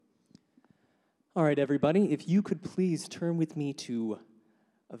All right, everybody, if you could please turn with me to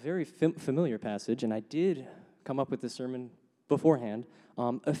a very familiar passage, and I did come up with this sermon beforehand,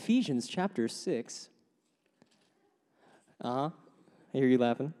 Ephesians chapter 6. I hear you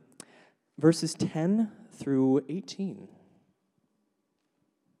laughing. Verses 10 through 18.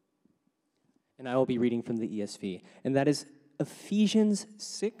 And I will be reading from the ESV. And that is Ephesians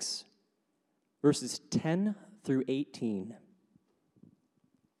 6, verses 10 through 18.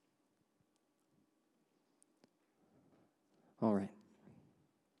 All right.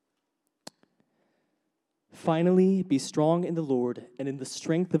 Finally, be strong in the Lord and in the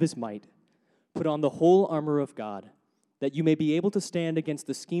strength of his might. Put on the whole armor of God, that you may be able to stand against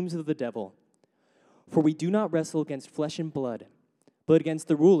the schemes of the devil. For we do not wrestle against flesh and blood, but against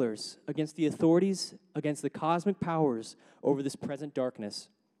the rulers, against the authorities, against the cosmic powers over this present darkness,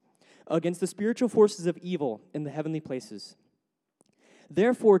 against the spiritual forces of evil in the heavenly places.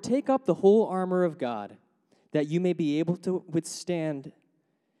 Therefore, take up the whole armor of God, that you may be able to withstand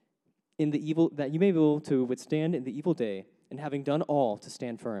in the evil day, and having done all, to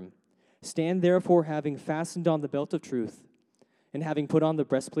stand firm. Stand therefore, having fastened on the belt of truth, and having put on the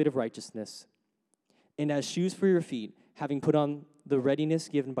breastplate of righteousness, and as shoes for your feet, having put on the readiness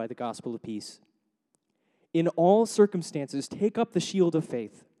given by the gospel of peace. In all circumstances, take up the shield of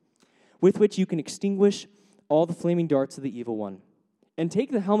faith, with which you can extinguish all the flaming darts of the evil one, and take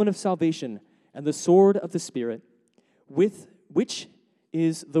the helmet of salvation and the sword of the Spirit, with which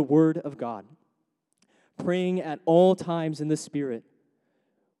is the word of God, praying at all times in the Spirit,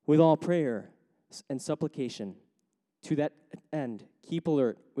 with all prayer and supplication. To that end, keep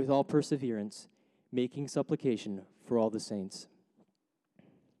alert with all perseverance, making supplication for all the saints.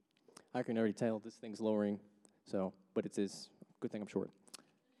 I can already tell this thing's lowering, but it is. Good thing I'm short.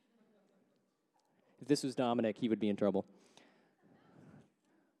 If this was Dominic, he would be in trouble.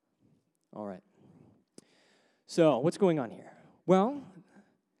 All right. So, what's going on here? Well,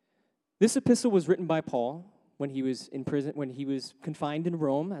 this epistle was written by Paul when he was in prison, when he was confined in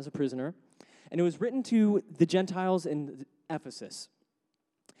Rome as a prisoner, and it was written to the Gentiles in Ephesus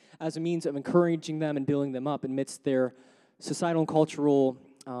as a means of encouraging them and building them up amidst their societal and cultural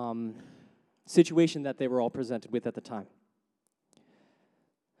situation that they were all presented with at the time.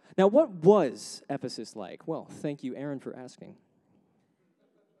 Now, what was Ephesus like? Well, thank you, Aaron, for asking.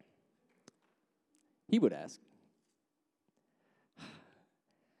 He would ask.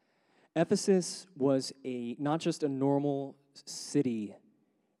 Ephesus was not just a normal city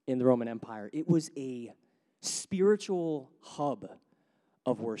in the Roman Empire. It was a spiritual hub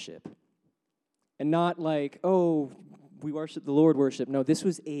of worship. And not like, oh, we worship the Lord worship. No, this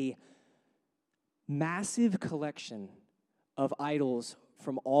was a massive collection of idols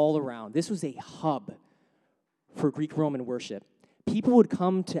from all around. This was a hub for Greek-Roman worship. People would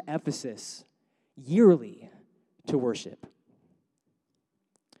come to Ephesus yearly to worship.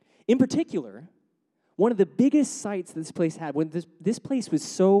 In particular, one of the biggest sites this place had, when this place was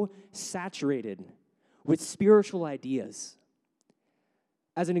so saturated with spiritual ideas.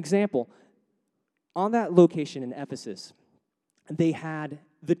 As an example, on that location in Ephesus, they had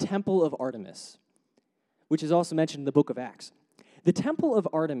the Temple of Artemis, which is also mentioned in the book of Acts. The Temple of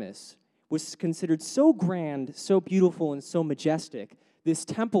Artemis was considered so grand, so beautiful, and so majestic, this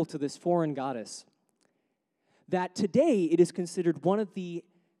temple to this foreign goddess, that today it is considered one of the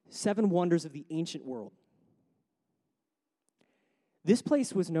 7 wonders of the ancient world. This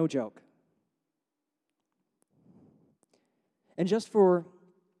place was no joke. And just for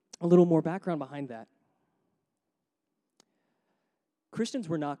a little more background behind that, Christians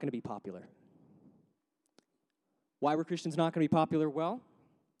were not going to be popular. Why were Christians not going to be popular? Well,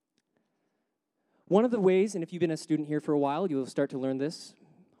 one of the ways, and if you've been a student here for a while, you'll start to learn this.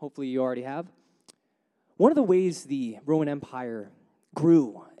 Hopefully you already have. One of the ways the Roman Empire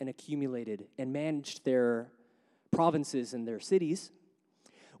grew and accumulated and managed their provinces and their cities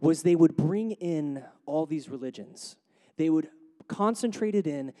was they would bring in all these religions. They would concentrate it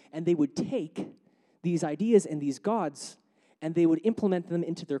in, and they would take these ideas and these gods, and they would implement them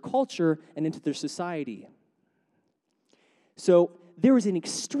into their culture and into their society. So there was an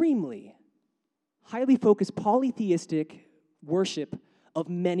extremely highly focused polytheistic worship of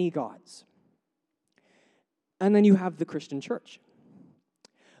many gods. And then you have the Christian church.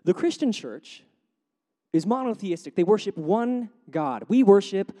 The Christian church is monotheistic. They worship one God. We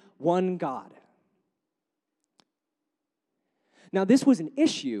worship one God. Now, this was an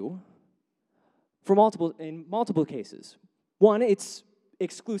issue in multiple cases. One, it's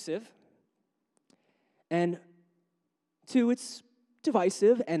exclusive. And 2, it's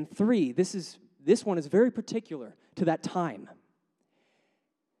divisive. And 3, this one is very particular to that time.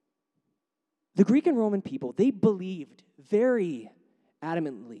 The Greek and Roman people, they believed very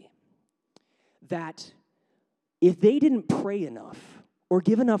adamantly that if they didn't pray enough or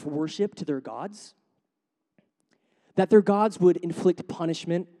give enough worship to their gods, that their gods would inflict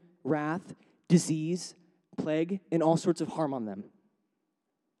punishment, wrath, disease, plague, and all sorts of harm on them.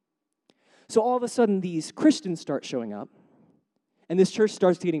 So all of a sudden, these Christians start showing up, and this church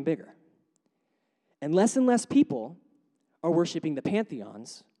starts getting bigger. And less people are worshiping the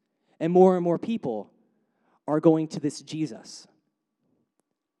pantheons, and more people are going to this Jesus.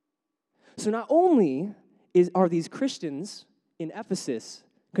 So not only are these Christians in Ephesus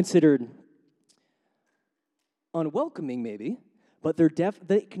considered unwelcoming, maybe, but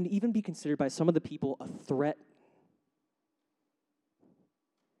they can even be considered by some of the people a threat.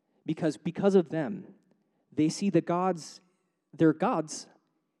 Because of them, they see their gods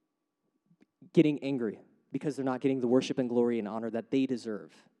getting angry because they're not getting the worship and glory and honor that they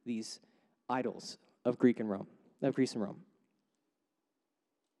deserve, these idols of Greece and Rome.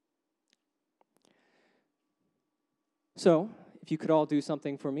 So, if you could all do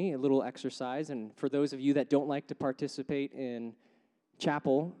something for me, a little exercise, and for those of you that don't like to participate in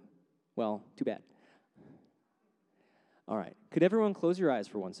chapel, well, too bad. All right, could everyone close your eyes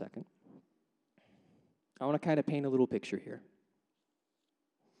for 1 second? I want to kind of paint a little picture here.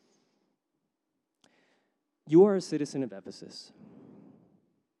 You are a citizen of Ephesus.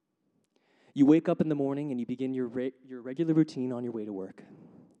 You wake up in the morning and you begin your regular routine on your way to work.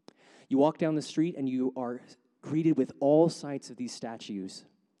 You walk down the street and you are greeted with all sights of these statues.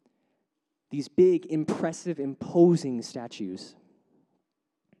 These big, impressive, imposing statues.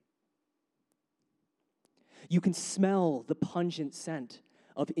 You can smell the pungent scent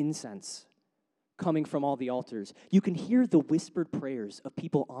of incense coming from all the altars. You can hear the whispered prayers of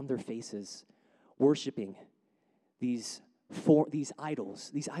people on their faces worshiping these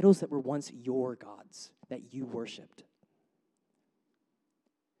idols that were once your gods, that you worshipped.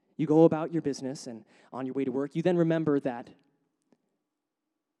 You go about your business, and on your way to work, you then remember that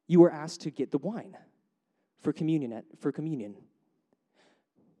you were asked to get the wine for communion.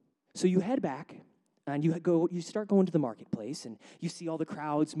 So you head back, and you start going to the marketplace, and you see all the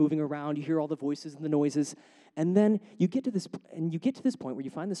crowds moving around, you hear all the voices and the noises, and then you get to this point where you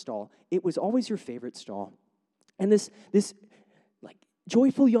find the stall. It was always your favorite stall. And this like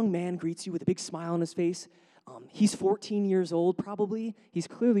joyful young man greets you with a big smile on his face. He's 14 years old, probably. He's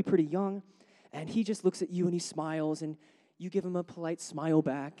clearly pretty young. And he just looks at you and he smiles, and you give him a polite smile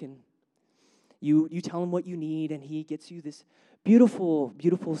back, and you tell him what you need, and he gets you this beautiful,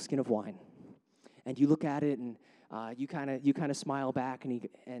 beautiful skin of wine. And you look at it, and you kind of smile back,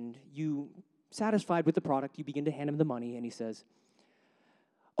 and you, satisfied with the product, you begin to hand him the money, and he says,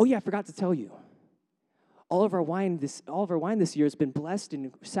 "Oh yeah, I forgot to tell you. All of our wine this year has been blessed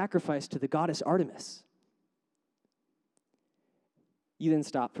and sacrificed to the goddess Artemis." You then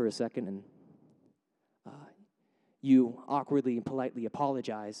stop for a second, and you awkwardly and politely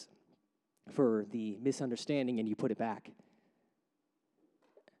apologize for the misunderstanding, and you put it back.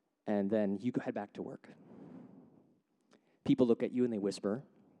 And then you head back to work. People look at you and they whisper,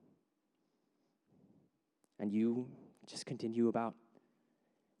 and you just continue about,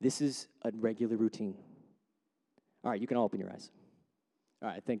 this is a regular routine. All right, you can all open your eyes. All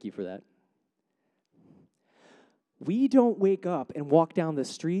right, thank you for that. We don't wake up and walk down the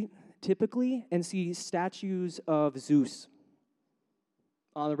street, typically, and see statues of Zeus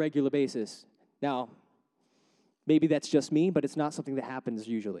on a regular basis. Now, maybe that's just me, but it's not something that happens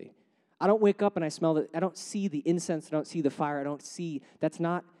usually. I don't wake up and I smell I don't see the incense, I don't see the fire, that's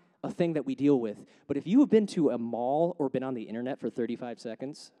not a thing that we deal with. But if you have been to a mall or been on the internet for 35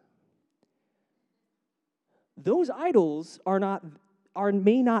 seconds, those idols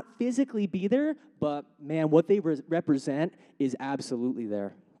may not physically be there, but man, what they represent is absolutely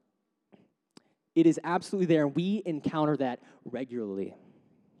there. It is absolutely there, and we encounter that regularly.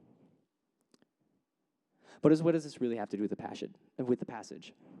 But what does this really have to do with the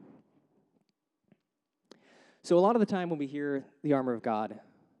passage? So a lot of the time when we hear the armor of God,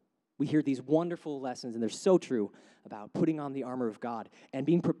 we hear these wonderful lessons, and they're so true, about putting on the armor of God and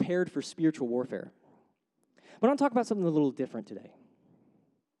being prepared for spiritual warfare. But I want to talk about something a little different today.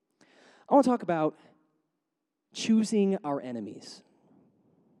 I want to talk about choosing our enemies.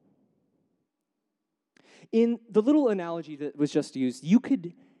 In the little analogy that was just used,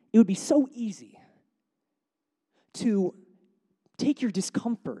 it would be so easy to take your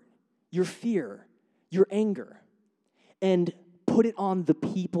discomfort, your fear, your anger, and put it on the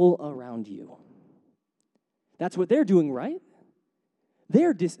people around you. That's what they're doing, right?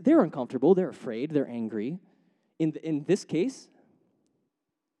 They're uncomfortable, they're afraid, they're angry. In this case,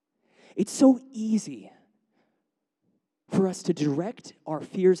 It's so easy for us to direct our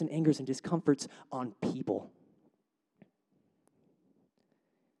fears and angers and discomforts on people.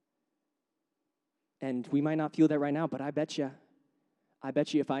 And we might not feel that right now, but I bet you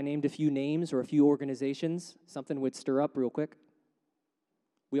if I named a few names or a few organizations, something would stir up real quick.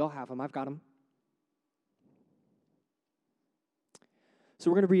 We all have them. I've got them.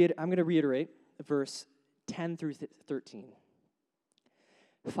 So I'm going to reiterate verse 10 through 13.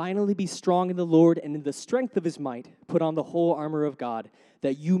 Finally, be strong in the Lord and in the strength of his might. Put on the whole armor of God,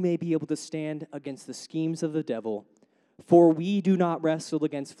 that you may be able to stand against the schemes of the devil. For we do not wrestle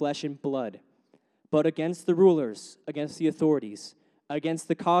against flesh and blood, but against the rulers, against the authorities, against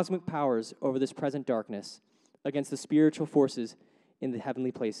the cosmic powers over this present darkness, against the spiritual forces in the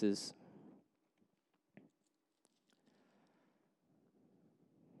heavenly places.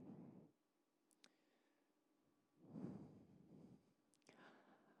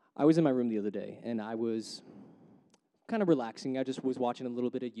 I was in my room the other day, and I was kind of relaxing. I just was watching a little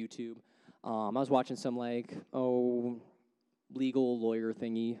bit of YouTube. I was watching some, legal lawyer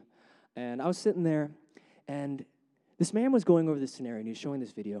thingy, and I was sitting there, and this man was going over this scenario, and he was showing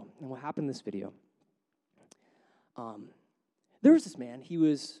this video. And what happened in this video, there was this man. He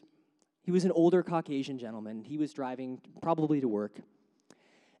was an older Caucasian gentleman. He was driving probably to work,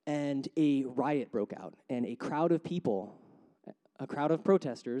 and a riot broke out, and a crowd of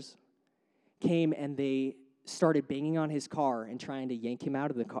protesters came, and they started banging on his car and trying to yank him out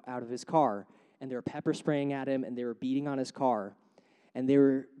of his car, and they were pepper spraying at him, and they were beating on his car. And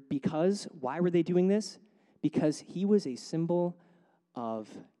why were they doing this? Because he was a symbol of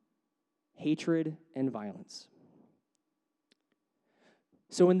hatred and violence.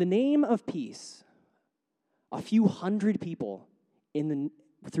 So in the name of peace, a few hundred people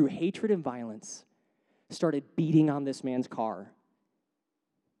through hatred and violence started beating on this man's car.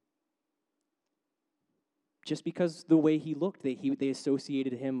 Just because the way he looked, they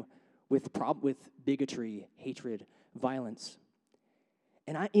associated him with bigotry, hatred, violence.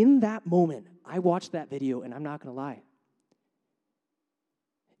 And in that moment, I watched that video, and I'm not going to lie.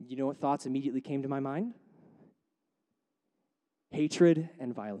 You know what thoughts immediately came to my mind? Hatred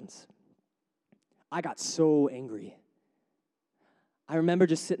and violence. I got so angry. I remember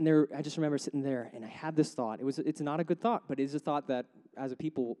just sitting there, and I had this thought. It's not a good thought, but it's a thought that, as a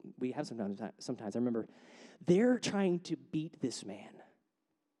people, we have sometimes. I remember, they're trying to beat this man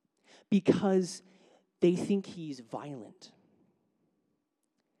because they think he's violent.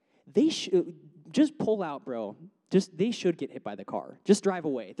 They should just pull out, bro. They should get hit by the car. Just drive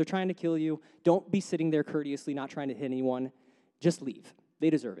away. If they're trying to kill you, don't be sitting there courteously, not trying to hit anyone. Just leave. They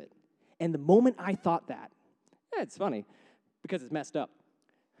deserve it. And the moment I thought that, it's funny because it's messed up.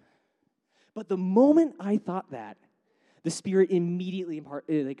 But the moment I thought that, the Spirit immediately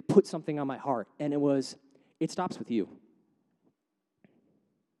put something on my heart, and it stops with you.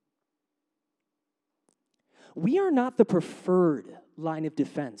 We are not the preferred line of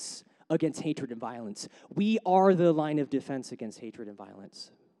defense against hatred and violence. We are the line of defense against hatred and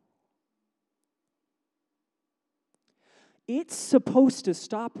violence. It's supposed to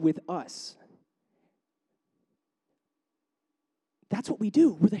stop with us. That's what we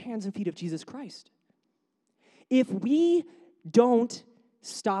do. We're the hands and feet of Jesus Christ. If we don't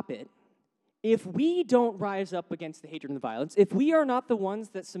stop it, if we don't rise up against the hatred and the violence, if we are not the ones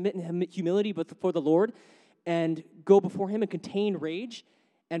that submit in humility before the Lord and go before him and contain rage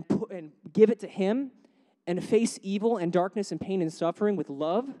and give it to him and face evil and darkness and pain and suffering with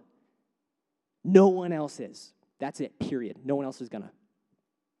love, no one else is. That's it, period. No one else is gonna.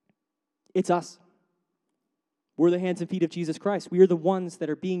 It's us. We're the hands and feet of Jesus Christ. We are the ones that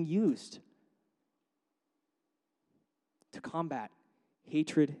are being used to combat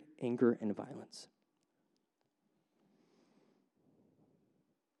hatred, anger, and violence.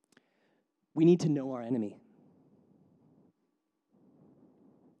 We need to know our enemy.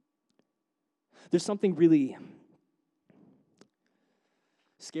 There's something really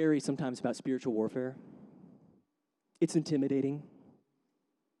scary sometimes about spiritual warfare. It's intimidating,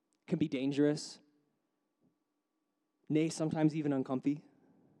 can be dangerous, nay, sometimes even uncomfy.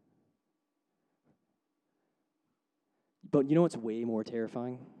 But you know what's way more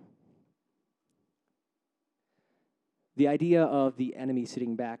terrifying? The idea of the enemy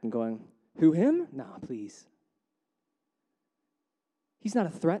sitting back and going, who, him? Nah, please. He's not a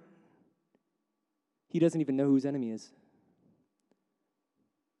threat. He doesn't even know who his enemy is.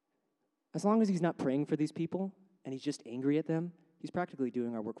 As long as he's not praying for these people and he's just angry at them, he's practically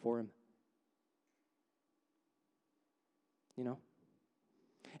doing our work for him. You know?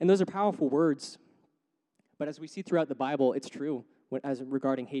 And those are powerful words. But as we see throughout the Bible, it's true. as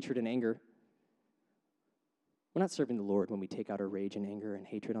regarding hatred and anger. We're not serving the Lord when we take out our rage and anger and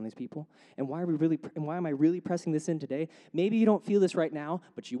hatred on these people. And why am I really pressing this in today? Maybe you don't feel this right now,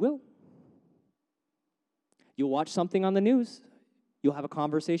 but you will. You'll watch something on the news. You'll have a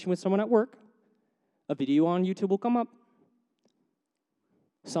conversation with someone at work. A video on YouTube will come up.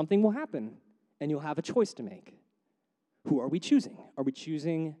 Something will happen, and you'll have a choice to make. Who are we choosing? Are we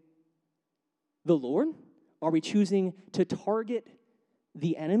choosing the Lord? Are we choosing to target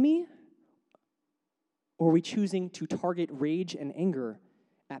the enemy? Or are we choosing to target rage and anger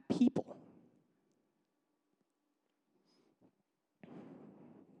at people?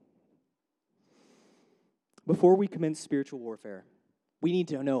 Before we commence spiritual warfare, we need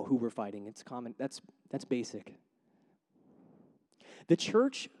to know who we're fighting. It's common. That's basic. The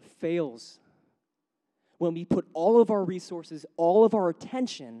church fails when we put all of our resources, all of our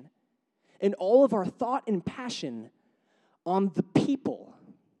attention, and all of our thought and passion on the people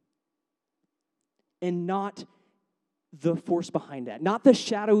and not the force behind that, not the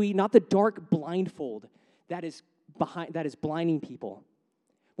shadowy, not the dark blindfold that is blinding people.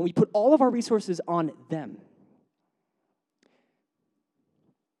 When we put all of our resources on them.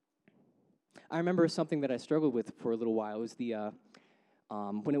 I remember something that I struggled with for a little while. It was the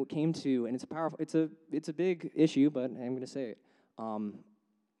when it came to, and it's a big issue, but I'm going to say it.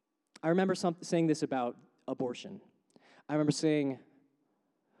 I remember saying this about abortion. I remember saying,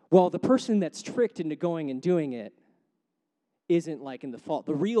 well, the person that's tricked into going and doing it isn't like in the fault.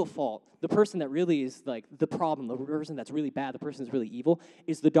 The real fault, the person that really is like the problem, the person that's really bad, the person that's really evil,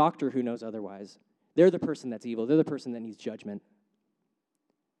 is the doctor who knows otherwise. They're the person that's evil. They're the person that needs judgment.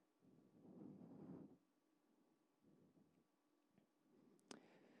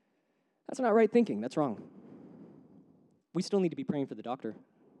 That's not right thinking. That's wrong. We still need to be praying for the doctor.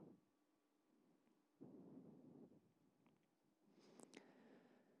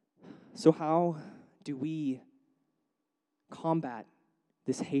 So how do we combat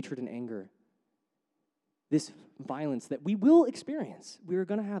this hatred and anger, this violence that we will experience? We're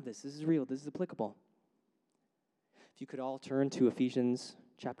going to have this. This is real. This is applicable. If you could all turn to Ephesians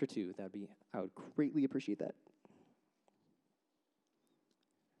chapter 2, I would greatly appreciate that.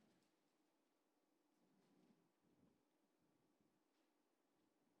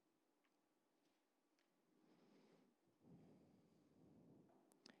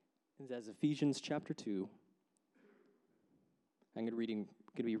 As Ephesians chapter 2. I'm going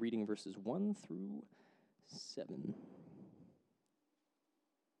to be reading verses 1 through 7.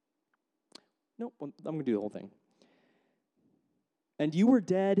 Nope, I'm going to do the whole thing. And you were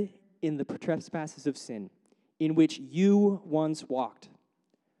dead in the trespasses of sin, in which you once walked,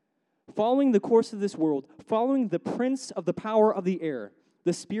 following the course of this world, following the prince of the power of the air,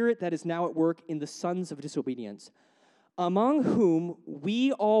 the spirit that is now at work in the sons of disobedience, among whom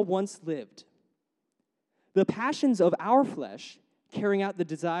we all once lived, the passions of our flesh, carrying out the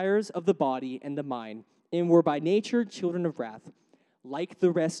desires of the body and the mind, and were by nature children of wrath, like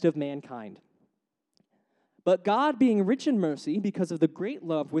the rest of mankind. But God, being rich in mercy, because of the great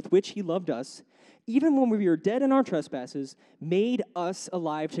love with which he loved us, even when we were dead in our trespasses, made us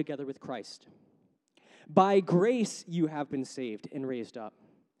alive together with Christ. By grace you have been saved and raised up.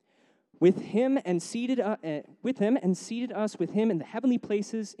 With him and seated us with him in the heavenly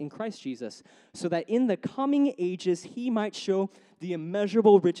places in Christ Jesus, so that in the coming ages he might show the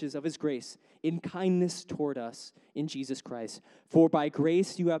immeasurable riches of his grace in kindness toward us in Jesus Christ. For by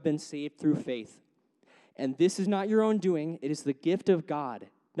grace you have been saved through faith. And this is not your own doing, it is the gift of God,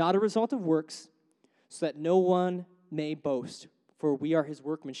 not a result of works, so that no one may boast. For we are his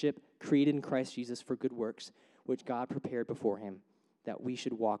workmanship, created in Christ Jesus for good works, which God prepared beforehand, that we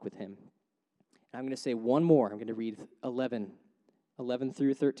should walk with him. And I'm going to say one more. I'm going to read 11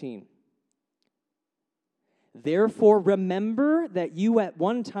 through 13. Therefore, remember that you at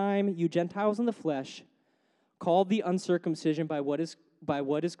one time, you Gentiles in the flesh, called the uncircumcision by what is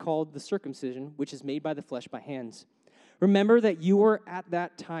called the circumcision, which is made by the flesh by hands. Remember that you were at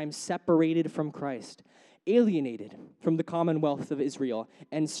that time separated from Christ, alienated from the commonwealth of Israel,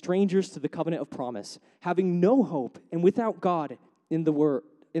 and strangers to the covenant of promise, having no hope and without God in the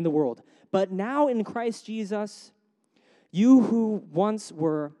world. But now in Christ Jesus, you who once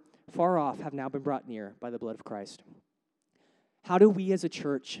were far off have now been brought near by the blood of Christ. How do we as a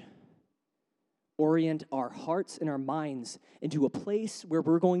church orient our hearts and our minds into a place where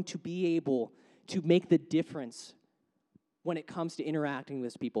we're going to be able to make the difference when it comes to interacting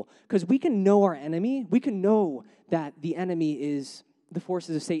with people? Because we can know our enemy. We can know that the enemy is the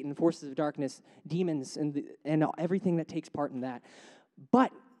forces of Satan, forces of darkness, demons, and everything that takes part in that.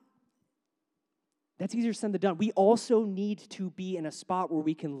 But That's easier said than done. We also need to be in a spot where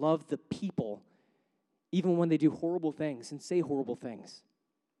we can love the people, even when they do horrible things and say horrible things.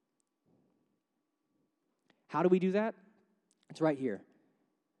 How do we do that? It's right here.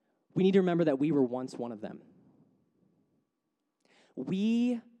 We need to remember that we were once one of them.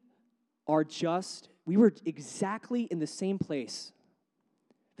 We were exactly in the same place,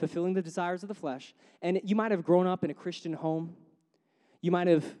 fulfilling the desires of the flesh. And you might have grown up in a Christian home. You might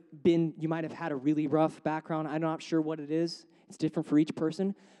have had a really rough background. I'm not sure what it is. It's different for each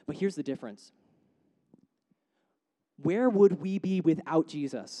person. But here's the difference. Where would we be without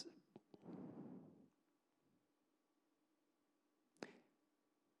Jesus?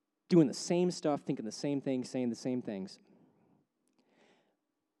 Doing the same stuff, thinking the same things, saying the same things.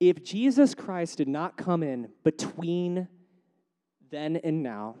 If Jesus Christ did not come in between then and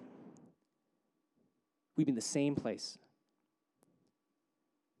now, we'd be in the same place.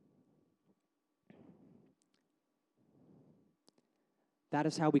 That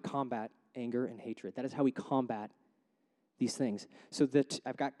is how we combat anger and hatred. That is how we combat these things. So that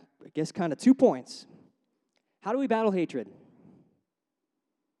I've got, I guess, kind of 2 points. How do we battle hatred?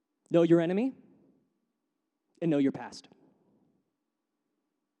 Know your enemy and know your past.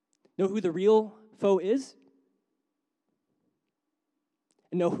 Know who the real foe is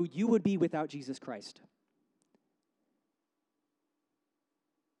and know who you would be without Jesus Christ.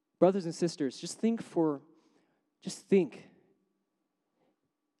 Brothers and sisters, just think.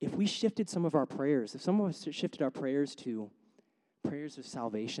 If we shifted some of our prayers, if some of us shifted our prayers to prayers of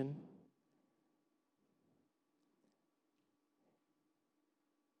salvation,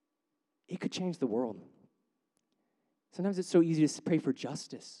 it could change the world. Sometimes it's so easy to pray for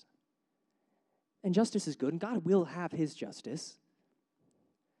justice. And justice is good, and God will have his justice.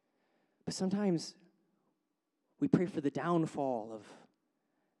 But sometimes we pray for the downfall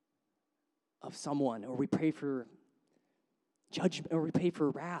of someone, or we pray for judgment, or we pray for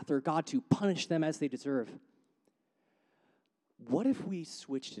wrath, or God to punish them as they deserve. What if we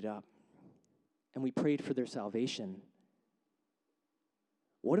switched it up and we prayed for their salvation?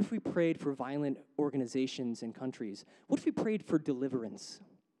 What if we prayed for violent organizations and countries? What if we prayed for deliverance?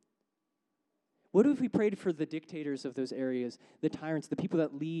 What if we prayed for the dictators of those areas, the tyrants, the people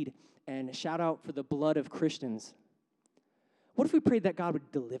that lead and shout out for the blood of Christians? What if we prayed that God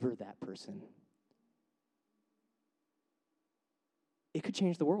would deliver that person? It could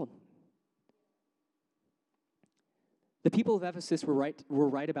change the world. The people of Ephesus were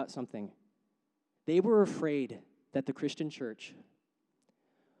right about something. They were afraid that the Christian church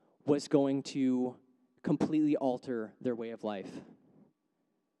was going to completely alter their way of life.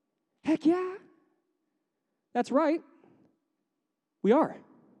 Heck yeah. That's right. We are.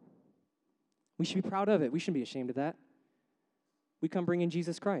 We should be proud of it. We shouldn't be ashamed of that. We come bringing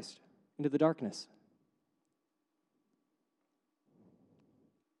Jesus Christ into the darkness.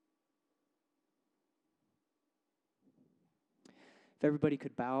 If everybody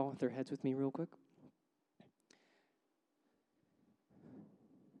could bow their heads with me real quick.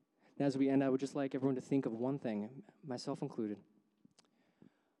 And as we end, I would just like everyone to think of one thing, myself included.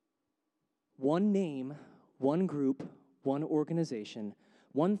 One name, one group, one organization,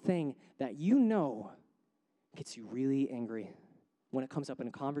 one thing that you know gets you really angry when it comes up in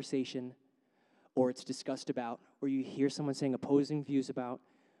a conversation, or it's discussed about, or you hear someone saying opposing views about.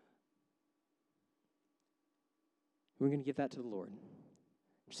 We're going to give that to the Lord.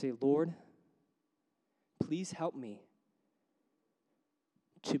 Just say, Lord, please help me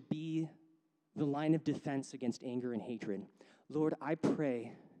to be the line of defense against anger and hatred. Lord, I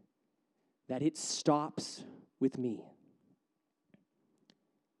pray that it stops with me.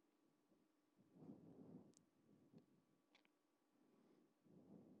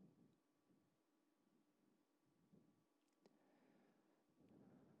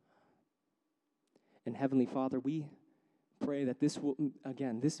 And Heavenly Father, we pray that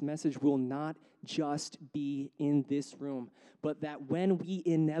this message will not just be in this room, but that when we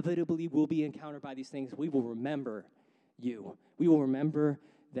inevitably will be encountered by these things, we will remember you. We will remember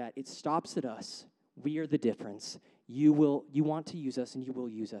that it stops at us. We are the difference. You want to use us, and you will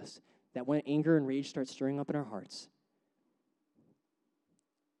use us. That when anger and rage start stirring up in our hearts,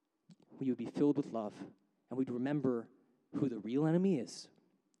 we would be filled with love, and we'd remember who the real enemy is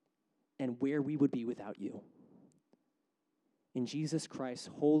and where we would be without you. In Jesus Christ's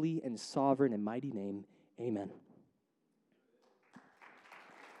holy and sovereign and mighty name, amen.